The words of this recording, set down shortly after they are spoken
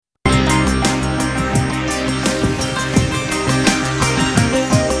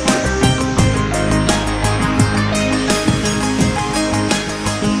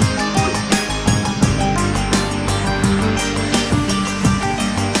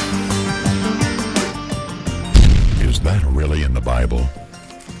really in the Bible?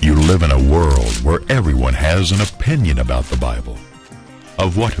 You live in a world where everyone has an opinion about the Bible.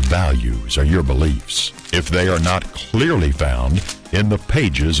 Of what values are your beliefs if they are not clearly found in the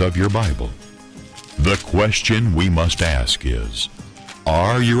pages of your Bible? The question we must ask is,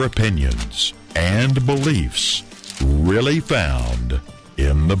 are your opinions and beliefs really found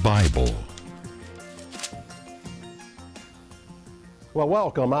in the Bible? Well,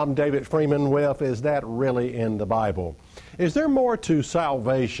 welcome. I'm David Freeman with Is That Really in the Bible? Is there more to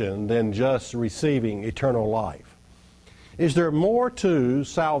salvation than just receiving eternal life? Is there more to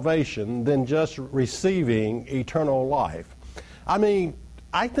salvation than just receiving eternal life? I mean,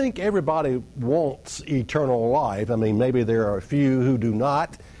 I think everybody wants eternal life. I mean, maybe there are a few who do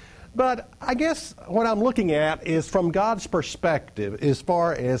not. But I guess what I'm looking at is from God's perspective as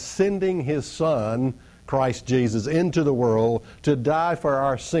far as sending His Son, Christ Jesus, into the world to die for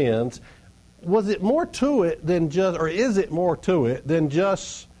our sins. Was it more to it than just, or is it more to it than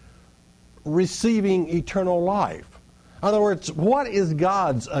just receiving eternal life? In other words, what is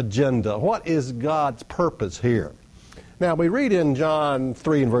God's agenda? What is God's purpose here? Now, we read in John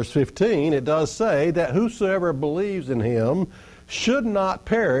 3 and verse 15, it does say that whosoever believes in Him should not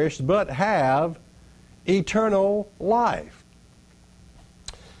perish, but have eternal life.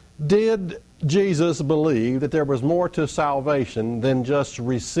 Did Jesus believe that there was more to salvation than just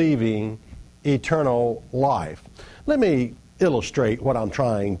receiving eternal life? Let me illustrate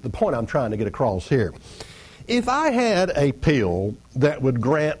the point I'm trying to get across here. If I had a pill that would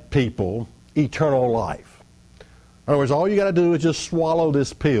grant people eternal life, in other words, all you got to do is just swallow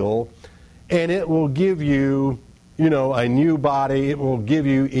this pill, and it will give you, a new body. It will give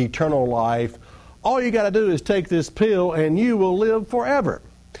you eternal life. All you got to do is take this pill, and you will live forever.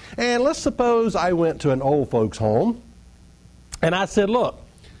 And let's suppose I went to an old folks' home, and I said, look,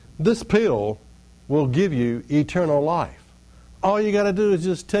 this pill will give you eternal life. All you got to do is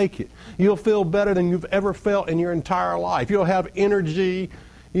just take it. You'll feel better than you've ever felt in your entire life. You'll have energy,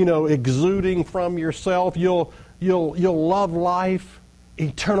 exuding from yourself. You'll love life,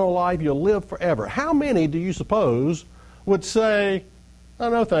 eternal life. You'll live forever. How many do you suppose would say, oh,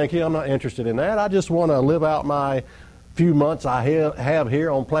 no, thank you, I'm not interested in that. I just want to live out my few months I have here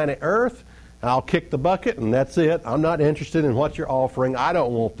on planet Earth. I'll kick the bucket, and that's it. I'm not interested in what you're offering. I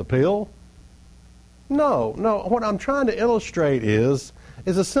don't want the pill. No. What I'm trying to illustrate is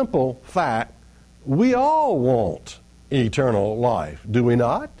a simple fact. We all want eternal life, do we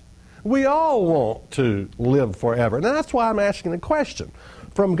not? We all want to live forever. And that's why I'm asking the question.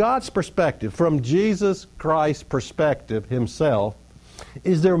 From God's perspective, from Jesus Christ's perspective Himself,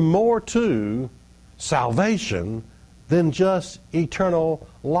 is there more to salvation than just eternal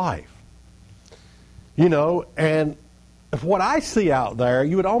life? And what I see out there,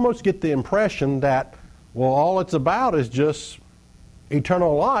 you would almost get the impression that, well, all it's about is just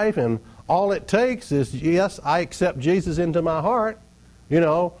eternal life, and all it takes is, yes, I accept Jesus into my heart.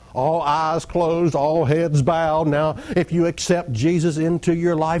 All eyes closed, all heads bowed. Now, if you accept Jesus into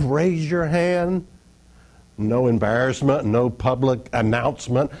your life, raise your hand. No embarrassment, no public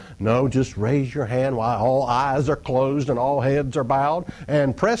announcement. No, just raise your hand while all eyes are closed and all heads are bowed.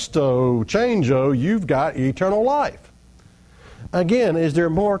 And presto, changeo, you've got eternal life. Again, is there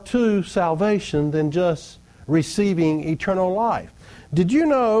more to salvation than just receiving eternal life? Did you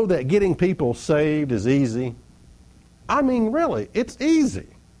know that getting people saved is easy? I mean, really, it's easy.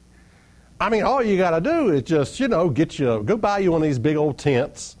 I mean, all you got to do is just, go buy you one of these big old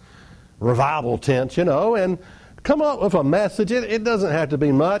tents, revival tents, and come up with a message. It doesn't have to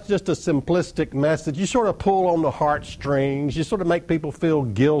be much, just a simplistic message. You sort of pull on the heartstrings. You sort of make people feel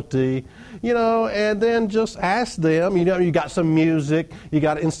guilty, and then just ask them, you got some music, you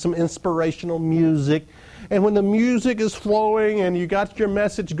got some inspirational music. And when the music is flowing and you got your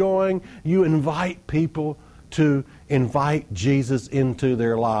message going, you invite people to invite Jesus into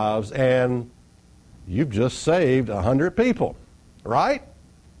their lives, and you've just saved 100 people, right?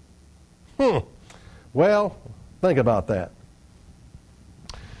 Well, think about that.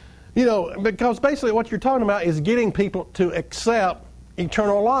 Because basically what you're talking about is getting people to accept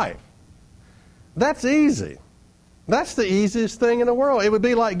eternal life. That's easy. That's the easiest thing in the world. It would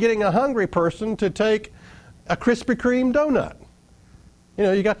be like getting a hungry person to take a Krispy Kreme donut.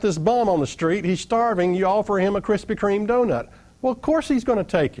 You got this bum on the street, he's starving, you offer him a Krispy Kreme donut. Well, of course he's going to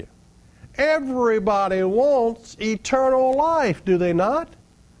take it. Everybody wants eternal life, do they not?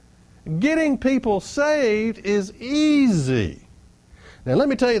 Getting people saved is easy. Now, let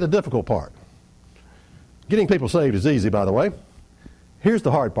me tell you the difficult part. Getting people saved is easy, by the way. Here's the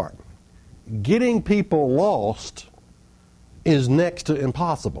hard part. Getting people lost is next to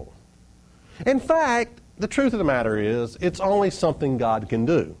impossible. In fact, the truth of the matter is, it's only something God can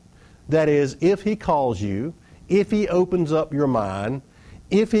do. That is, if He calls you, if He opens up your mind,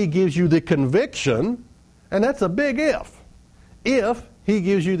 if He gives you the conviction, and that's a big if He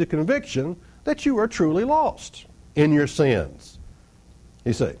gives you the conviction that you are truly lost in your sins.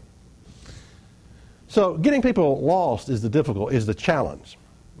 You see. So getting people lost is the challenge.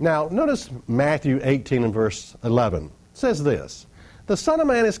 Now, notice Matthew 18 and verse 11. It says this, "The Son of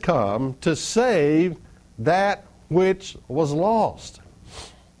Man is come to save that which was lost."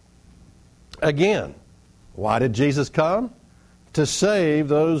 Again, why did Jesus come? To save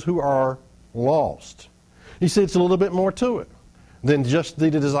those who are lost. You see, it's a little bit more to it than just the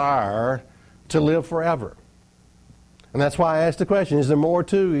desire to live forever. And that's why I asked the question, is there more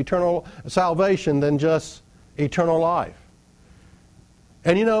to eternal salvation than just eternal life?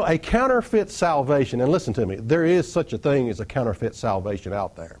 And you know, a counterfeit salvation, and listen to me, there is such a thing as a counterfeit salvation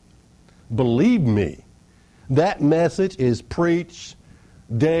out there. Believe me, that message is preached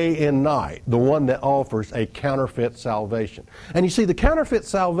day and night, the one that offers a counterfeit salvation. And you see, the counterfeit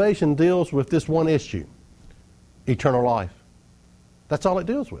salvation deals with this one issue, eternal life. That's all it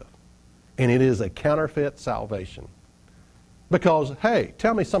deals with. And it is a counterfeit salvation. Because, hey,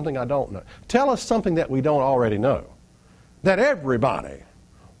 tell me something I don't know. Tell us something that we don't already know. That everybody,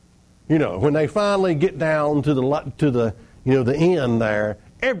 you know, when they finally get down to the end there,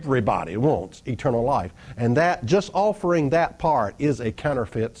 everybody wants eternal life. And that, just offering that part is a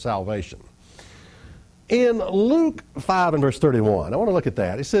counterfeit salvation. In Luke 5 and verse 31, I want to look at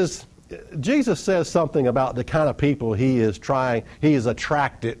that. It says, Jesus says something about the kind of people he is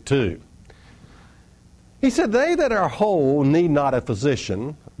attracted to. He said, "They that are whole need not a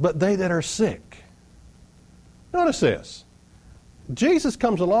physician, but they that are sick." Notice this. Jesus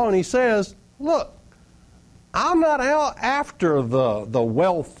comes along and he says, look, I'm not out after the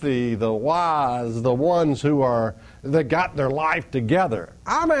wealthy, the wise, the ones that got their life together.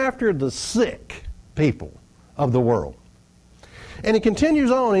 I'm after the sick people of the world. And he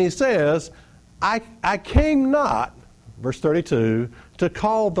continues on and he says, I came not, verse 32, to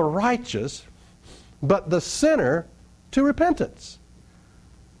call the righteous, but the sinner to repentance.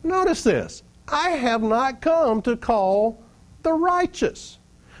 Notice this. I have not come to call the righteous.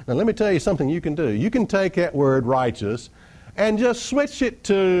 Now let me tell you something you can do. You can take that word righteous and just switch it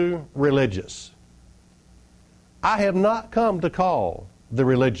to religious. I have not come to call the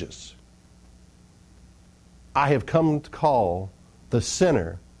religious. I have come to call the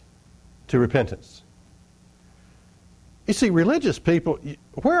sinner to repentance. You see, religious people,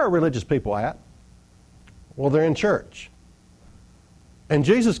 where are religious people at? Well, they're in church. And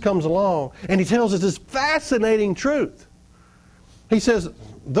Jesus comes along and he tells us this fascinating truth. He says,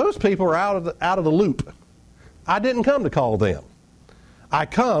 those people are out of the loop. I didn't come to call them. I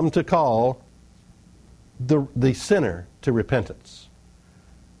come to call the sinner to repentance.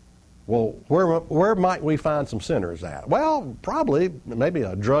 Well, where might we find some sinners at? Well, probably maybe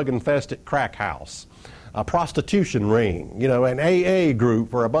a drug-infested crack house, a prostitution ring, an AA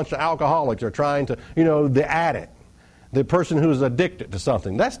group where a bunch of alcoholics are trying to, the addict, the person who is addicted to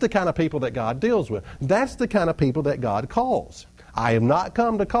something. That's the kind of people that God deals with. That's the kind of people that God calls. I have not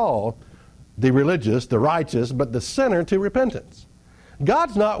come to call the religious, the righteous, but the sinner to repentance.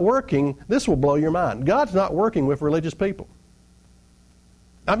 God's not working, this will blow your mind, God's not working with religious people.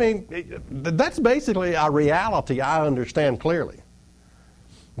 I mean, that's basically a reality I understand clearly.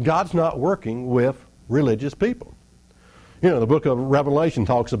 God's not working with religious people. The book of Revelation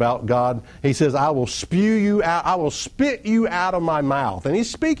talks about God. He says, I will spew you out, I will spit you out of my mouth. And he's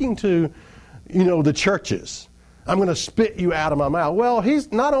speaking to, the churches. I'm going to spit you out of my mouth. Well,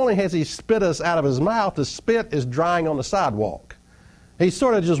 he's not only has he spit us out of his mouth, the spit is drying on the sidewalk. He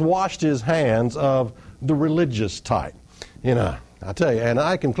sort of just washed his hands of the religious type. I tell you, and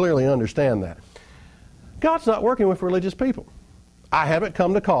I can clearly understand that. God's not working with religious people. I haven't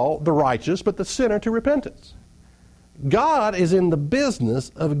come to call the righteous, but the sinner to repentance. God is in the business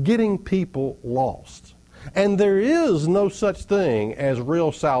of getting people lost. And there is no such thing as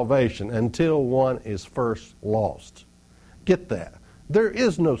real salvation until one is first lost. Get that. There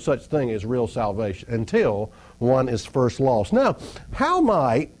is no such thing as real salvation until one is first lost. Now, how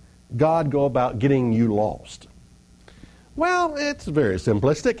might God go about getting you lost? Well, it's very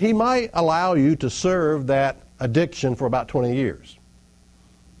simplistic. He might allow you to serve that addiction for about 20 years.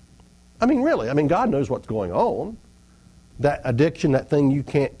 I mean, really. God knows what's going on. That addiction, that thing you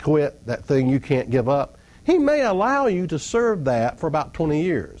can't quit, that thing you can't give up. He may allow you to serve that for about 20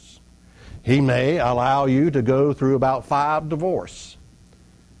 years. He may allow you to go through about 5 divorces.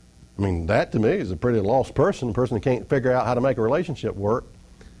 That to me is a pretty lost person, a person who can't figure out how to make a relationship work.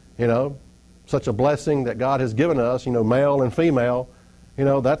 such a blessing that God has given us, male and female,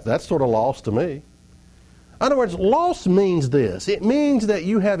 that's sort of lost to me. In other words, lost means this. It means that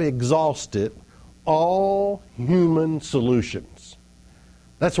you have exhausted all human solutions.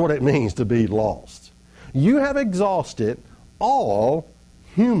 That's what it means to be lost. You have exhausted all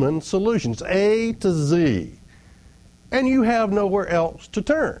human solutions, A to Z. And you have nowhere else to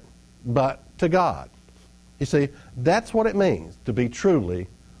turn but to God. You see, that's what it means to be truly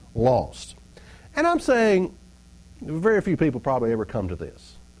lost. And I'm saying very few people probably ever come to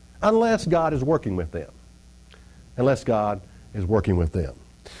this unless God is working with them. Unless God is working with them.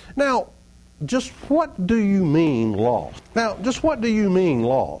 Now, just what do you mean lost?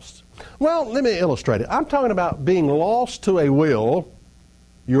 Well, let me illustrate it. I'm talking about being lost to a will,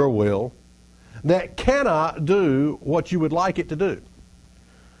 your will, that cannot do what you would like it to do.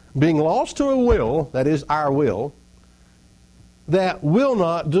 Being lost to a will, that is our will, that will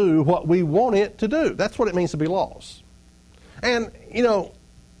not do what we want it to do. That's what it means to be lost. And,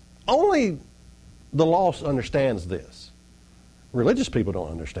 only the lost understands this. Religious people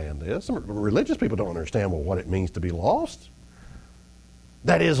don't understand this. Religious people don't understand what it means to be lost.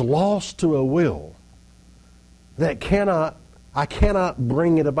 That is lost to a will that I cannot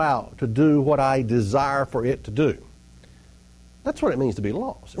bring it about to do what I desire for it to do. That's what it means to be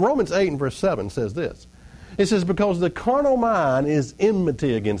lost. Romans 8 and verse 7 says this. It says, because the carnal mind is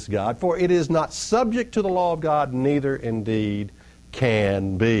enmity against God, for it is not subject to the law of God, neither indeed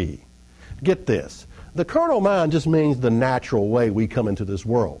can be. Get this. The carnal mind just means the natural way we come into this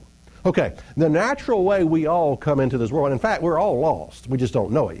world. Okay, the natural way we all come into this world, in fact, we're all lost. We just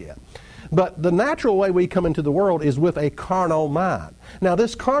don't know it yet. But the natural way we come into the world is with a carnal mind. Now,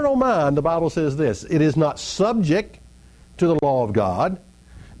 this carnal mind, the Bible says this, it is not subject to the law of God,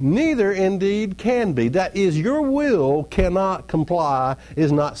 neither indeed can be. That is, your will cannot comply,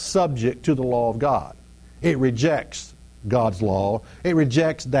 is not subject to the law of God. It rejects God's law. It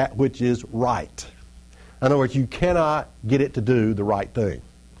rejects that which is right. In other words, you cannot get it to do the right thing.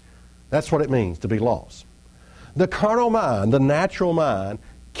 That's what it means to be lost. The carnal mind, the natural mind,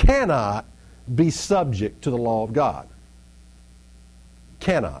 cannot be subject to the law of God.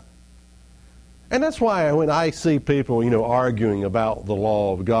 Cannot. And that's why when I see people, arguing about the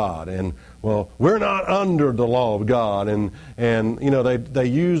law of God and, well, we're not under the law of God and they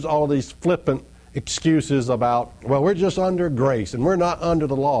use all these flippant excuses about, well, we're just under grace and we're not under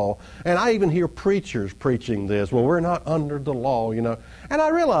the law. And I even hear preachers preaching this, well, we're not under the law, And I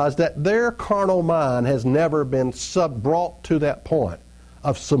realize that their carnal mind has never been brought to that point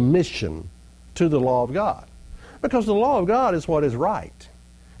of submission to the law of God. Because the law of God is what is right.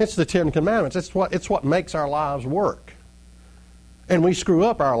 It's the Ten Commandments. It's what makes our lives work. And we screw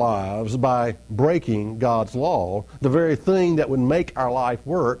up our lives by breaking God's law, the very thing that would make our life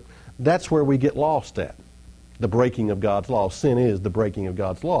work. That's where we get lost at, the breaking of God's law. Sin is the breaking of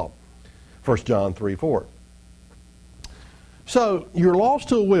God's law. 1 John 3:4. So you're lost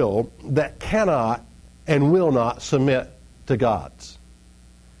to a will that cannot and will not submit to God's.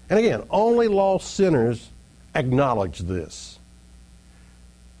 And again, only lost sinners acknowledge this.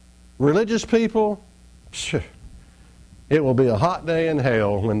 Religious people, it will be a hot day in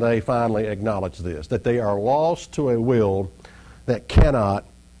hell when they finally acknowledge this, that they are lost to a will that cannot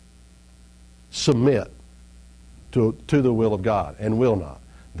submit to the will of God and will not.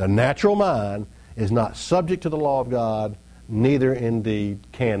 The natural mind is not subject to the law of God, neither indeed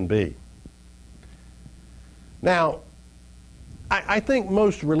can be. Now, I think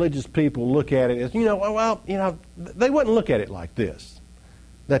most religious people look at it as, they wouldn't look at it like this,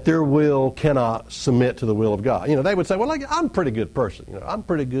 that their will cannot submit to the will of God. They would say, well, I'm a pretty good person. I'm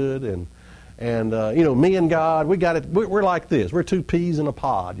pretty good, and me and God, we got it. We're like this. We're two peas in a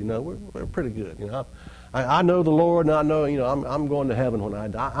pod. We're pretty good. I know the Lord, and I know I'm going to heaven when I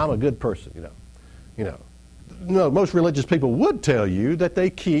die. I'm a good person. No, most religious people would tell you that they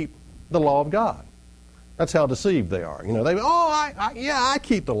keep the law of God. That's how deceived they are. I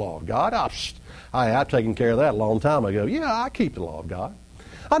keep the law of God. I've taken care of that a long time ago. Yeah, I keep the law of God.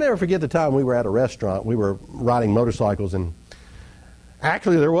 I'll never forget the time we were at a restaurant. We were riding motorcycles, and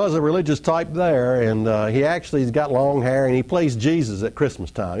actually there was a religious type there, and he's got long hair, and he plays Jesus at Christmas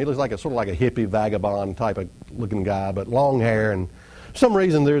time. He looks like sort of like a hippie vagabond type of looking guy, but long hair, and for some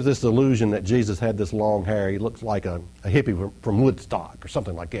reason there's this illusion that Jesus had this long hair. He looks like a hippie from Woodstock or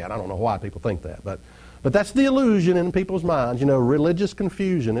something like that. I don't know why people think that, but that's the illusion in people's minds. Religious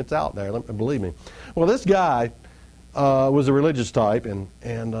confusion, it's out there, believe me. Well, this guy was a religious type,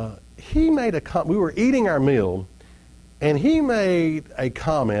 and he made we were eating our meal, and he made a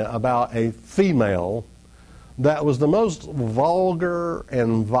comment about a female that was the most vulgar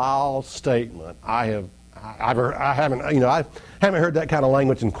and vile statement I haven't heard that kind of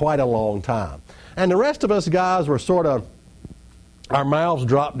language in quite a long time. And the rest of us guys were sort of, our mouths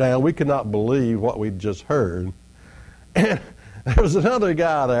dropped down. We could not believe what we'd just heard. And there was another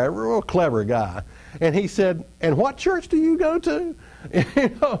guy there, a real clever guy, and he said, "And what church do you go to?"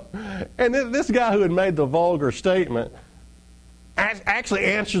 And this guy who had made the vulgar statement actually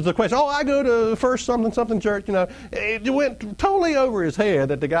answers the question. "Oh, I go to First something something church." It went totally over his head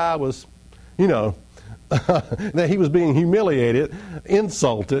that the guy was, that he was being humiliated,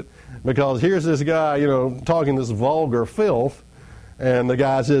 insulted, because here's this guy, talking this vulgar filth. And the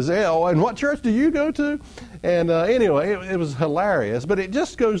guy says, "Oh, and what church do you go to?" And anyway, it was hilarious. But it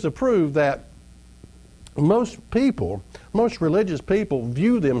just goes to prove that most religious people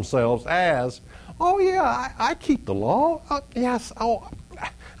view themselves as, "Oh, yeah, I keep the law. Yes,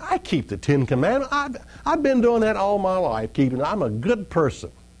 I keep the Ten Commandments. I've been doing that all my life, I'm a good person."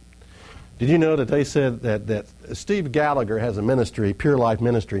 Did you know that they said that Steve Gallagher has a ministry, Pure Life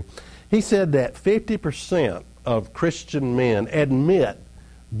Ministry? He said that 50% of Christian men admit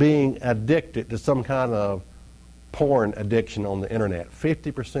being addicted to some kind of porn addiction on the internet.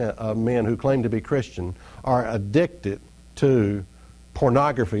 50% of men who claim to be Christian are addicted to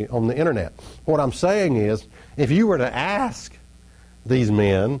pornography on the internet. What I'm saying is, if you were to ask these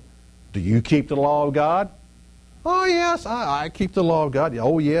men, "Do you keep the law of God?" "Oh, yes, I keep the law of God."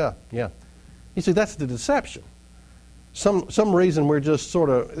 "Oh, yeah. You see, that's the deception. Some reason we're just sort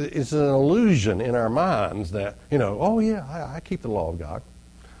of, it's an illusion in our minds that, "Oh, yeah, I keep the law of God."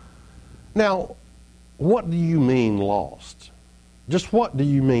 Now, what do you mean lost? Just what do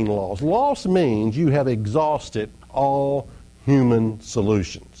you mean lost? Lost means you have exhausted all human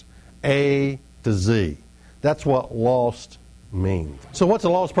solutions, A to Z. That's what lost means. So what's a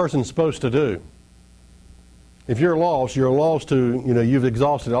lost person supposed to do? If you're lost to, you've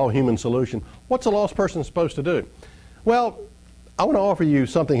exhausted all human solution. What's a lost person supposed to do? Well, I want to offer you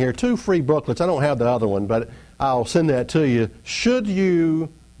something here. 2 free booklets. I don't have the other one, but I'll send that to you. Should you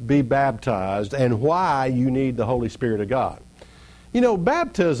be baptized, and why you need the Holy Spirit of God?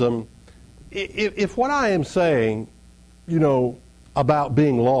 Baptism, if what I am saying, about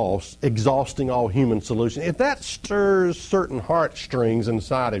being lost, exhausting all human solutions, if that stirs certain heartstrings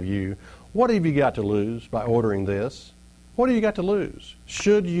inside of you, what have you got to lose by ordering this? What have you got to lose?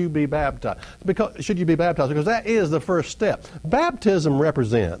 Should you be baptized? Because that is the first step. Baptism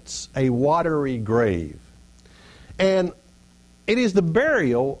represents a watery grave. And it is the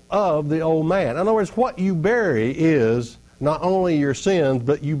burial of the old man. In other words, what you bury is not only your sins,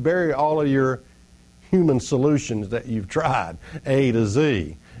 but you bury all of your human solutions that you've tried, A to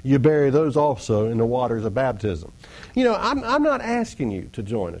Z. You bury those also in the waters of baptism. I'm not asking you to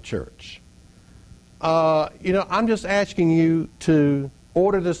join a church. I'm just asking you to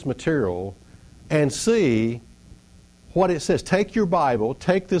order this material and see what it says. Take your Bible,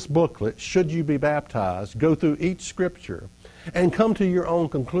 take this booklet, Should You Be Baptized, go through each scripture, and come to your own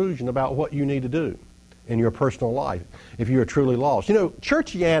conclusion about what you need to do in your personal life if you are truly lost.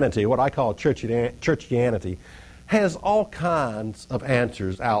 Churchianity, what I call churchianity, has all kinds of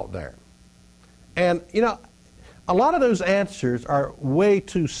answers out there. And, a lot of those answers are way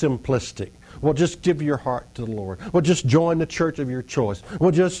too simplistic. Well, just give your heart to the Lord. Well, just join the church of your choice.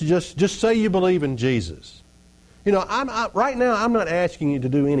 Well, just say you believe in Jesus. Right now, I'm not asking you to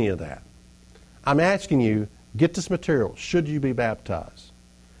do any of that. I'm asking you, get this material, Should You Be Baptized,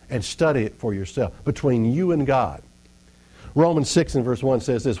 and study it for yourself, between you and God. Romans 6 and verse 1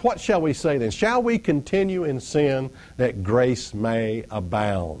 says this, "What shall we say then? Shall we continue in sin that grace may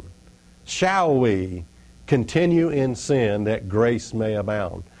abound?" Shall we continue in sin that grace may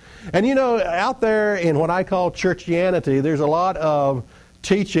abound? And out there in what I call churchianity, there's a lot of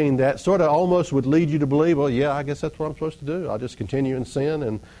teaching that sort of almost would lead you to believe, well, yeah, I guess that's what I'm supposed to do. I'll just continue in sin,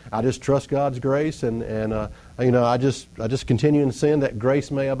 and I just trust God's grace, and I just continue in sin that grace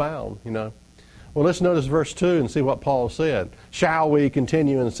may abound. Well, let's notice verse 2 and see what Paul said. Shall we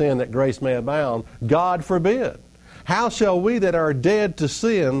continue in sin that grace may abound? God forbid. How shall we that are dead to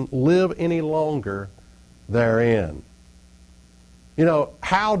sin live any longer therein?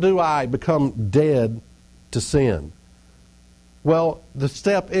 How do I become dead to sin? Well, the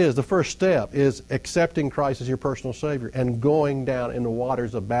first step is accepting Christ as your personal Savior and going down in the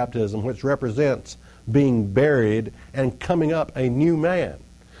waters of baptism, which represents being buried and coming up a new man.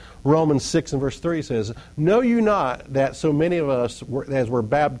 Romans 6 and verse 3 says, "Know you not that so many of us, as were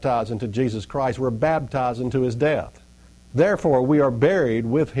baptized into Jesus Christ, were baptized into His death? Therefore we are buried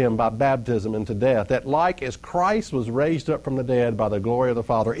with Him by baptism into death, that like as Christ was raised up from the dead by the glory of the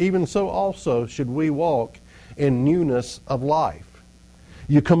Father, even so also should we walk in newness of life.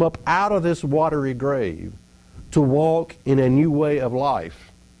 You come up out of this watery grave to walk in a new way of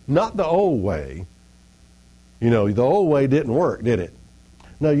life. Not the old way. You know, the old way didn't work, did it?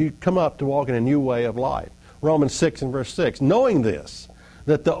 No, you come up to walk in a new way of life. Romans 6 and verse 6. Knowing this,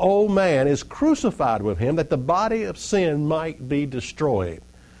 that the old man is crucified with him, that the body of sin might be destroyed.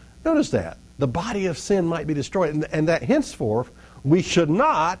 Notice that. The body of sin might be destroyed. And that henceforth, we should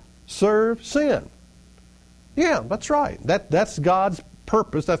not serve sin. Yeah, that's right. That's God's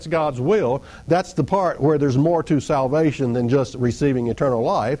purpose. That's God's will. That's the part where there's more to salvation than just receiving eternal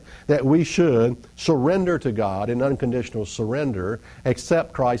life, that we should surrender to God in unconditional surrender,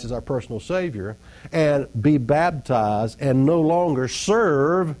 accept Christ as our personal Savior, and be baptized and no longer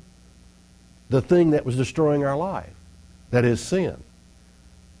serve the thing that was destroying our life, that is sin,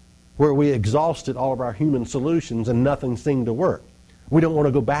 where we exhausted all of our human solutions and nothing seemed to work. We don't want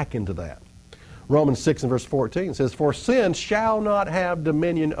to go back into that. Romans 6 and verse 14 says, For sin shall not have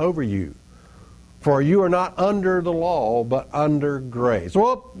dominion over you, for you are not under the law, but under grace.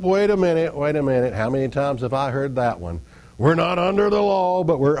 Well, wait a minute. How many times have I heard that one? We're not under the law,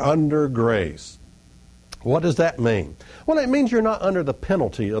 but we're under grace. What does that mean? Well, it means you're not under the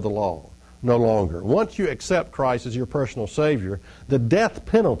penalty of the law no longer. Once you accept Christ as your personal Savior, the death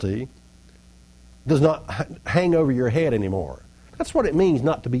penalty does not hang over your head anymore. That's what it means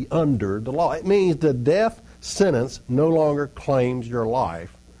not to be under the law. It means the death sentence no longer claims your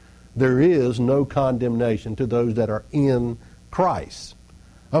life. There is no condemnation to those that are in Christ.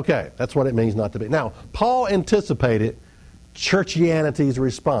 Okay, that's what it means not to be. Now, Paul anticipated churchianity's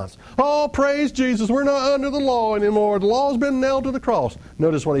response. Oh, praise Jesus, we're not under the law anymore. The law's been nailed to the cross.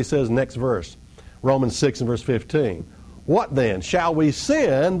 Notice what he says next verse, Romans 6 and verse 15. What then? Shall we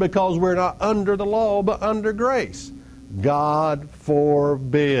sin because we're not under the law but under grace? God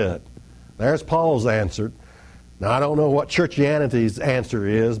forbid. There's Paul's answer. Now, I don't know what churchianity's answer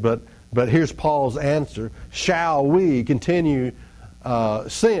is, but here's Paul's answer. Shall we continue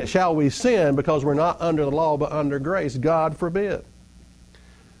sin? Shall we sin because we're not under the law but under grace? God forbid.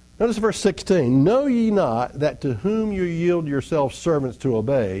 Notice verse 16. Know ye not that to whom you yield yourselves servants to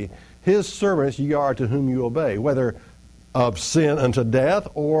obey, his servants ye are to whom you obey, whether of sin unto death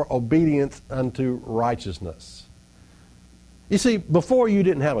or obedience unto righteousness. You see, before you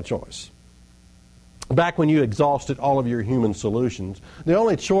didn't have a choice. Back when you exhausted all of your human solutions, the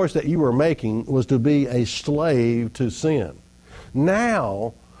only choice that you were making was to be a slave to sin.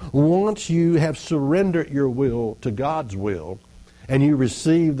 Now, once you have surrendered your will to God's will and you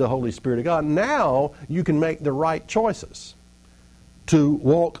receive the Holy Spirit of God, now you can make the right choices to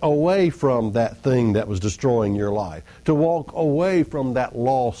walk away from that thing that was destroying your life, to walk away from that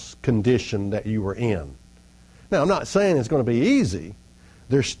lost condition that you were in. Now, I'm not saying it's going to be easy.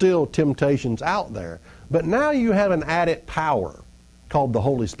 There's still temptations out there. But now you have an added power called the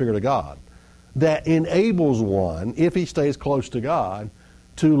Holy Spirit of God that enables one, if he stays close to God,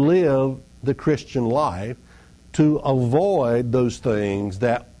 to live the Christian life, to avoid those things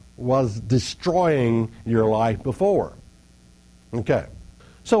that was destroying your life before. Okay.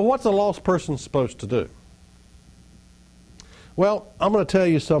 So what's a lost person supposed to do? Well, I'm going to tell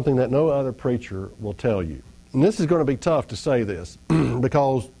you something that no other preacher will tell you. And this is going to be tough to say this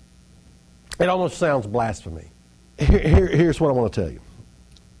because it almost sounds blasphemy. Here's what I want to tell you.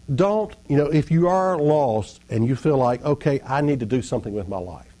 If you are lost and you feel like, okay, I need to do something with my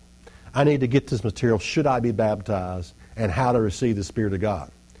life. I need to get this material. Should I be baptized? And how to receive the Spirit of God.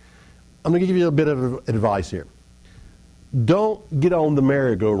 I'm going to give you a bit of advice here. Don't get on the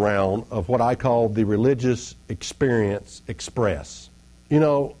merry-go-round of what I call the religious experience express.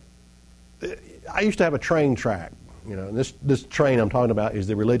 I used to have a train track, and this train I'm talking about is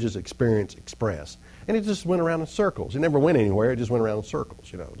the Religious Experience Express. And it just went around in circles. It never went anywhere. It just went around in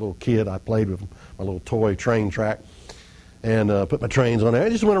circles. A little kid, I played with my little toy train track and put my trains on there.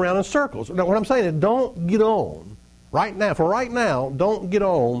 It just went around in circles. Now, what I'm saying is don't get on, right now, don't get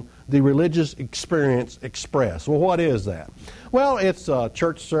on the Religious Experience Express. Well, what is that? Well, it's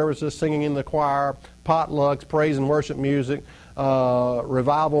church services, singing in the choir, potlucks, praise and worship music,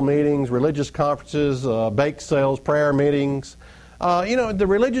 revival meetings, religious conferences, bake sales, prayer meetings. The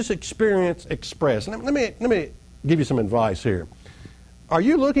Religious Experience Express. Let me give you some advice here. Are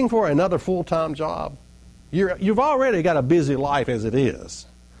you looking for another full-time job? You've already got a busy life as it is.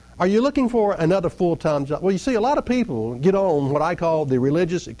 Are you looking for another full-time job? Well, you see, a lot of people get on what I call the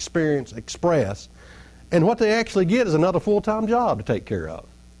Religious Experience Express, and what they actually get is another full-time job to take care of.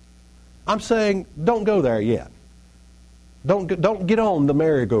 I'm saying don't go there yet. Don't get on the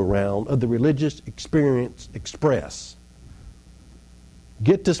merry-go-round of the Religious Experience Express.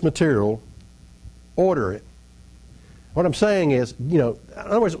 Get this material, order it, What I'm saying is, in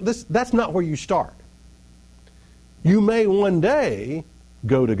other words, that's not where you start. You may one day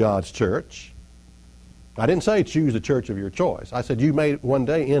go to God's church. I didn't say choose the church of your choice. I said you may one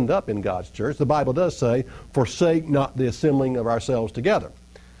day end up in God's church. The Bible does say, forsake not the assembling of ourselves together.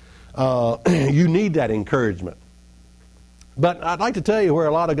 You need that encouragement. But I'd like to tell you where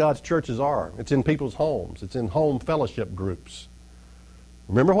a lot of God's churches are. It's in people's homes. It's in home fellowship groups.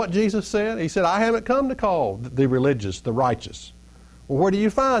 Remember what Jesus said? He said, I haven't come to call the religious the righteous. Well, where do you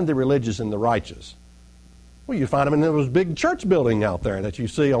find the religious and the righteous? Well, you find them in those big church buildings out there that you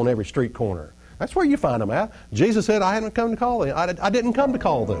see on every street corner. That's where you find them at. Jesus said, I haven't come to call them. I didn't come to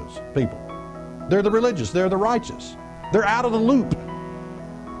call those people. They're the religious. They're the righteous. They're out of the loop.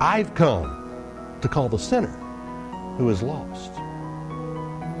 I've come to call the sinner who is lost.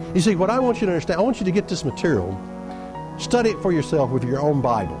 You see, what I want you to understand, I want you to get this material, study it for yourself with your own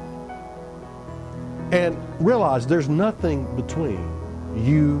Bible, and realize there's nothing between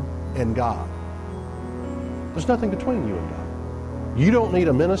you and God. There's nothing between you and God. You don't need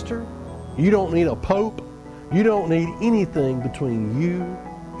a minister. You don't need a pope. You don't need anything between you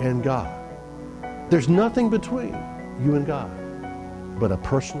and God. There's nothing between you and God but a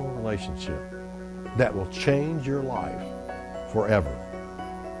personal relationship that will change your life forever.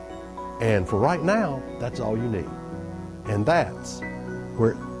 And for right now, that's all you need. And that's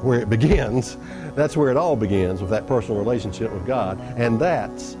where it begins. That's where it all begins, with that personal relationship with God. And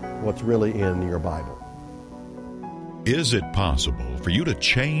that's what's really in your Bible. Is it possible for you to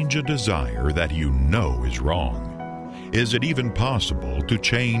change a desire that you know is wrong? Is it even possible to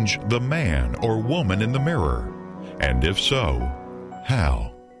change the man or woman in the mirror? And if so,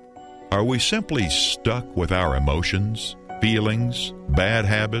 how? Are we simply stuck with our emotions, feelings, bad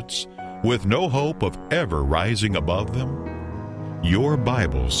habits, with no hope of ever rising above them? Your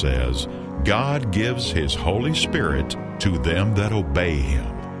Bible says God gives His Holy Spirit to them that obey Him,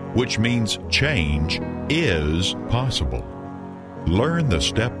 which means change is possible. Learn the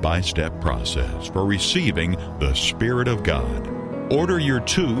step-by-step process for receiving the Spirit of God. Order your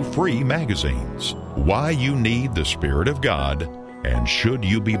 2 free magazines, Why You Need the Spirit of God and Should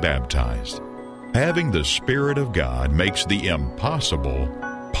You Be Baptized. Having the Spirit of God makes the impossible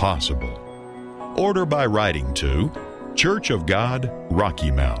possible. Order by writing to Church of God,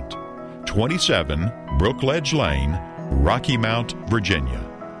 Rocky Mount, 27 Brookledge Lane, Rocky Mount, Virginia,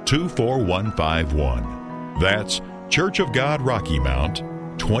 24151. That's Church of God, Rocky Mount,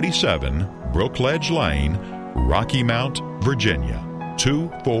 27 Brookledge Lane, Rocky Mount, Virginia,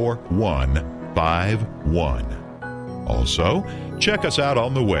 24151. Also, check us out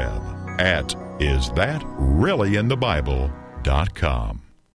on the web at isthatreallyinthebible.com.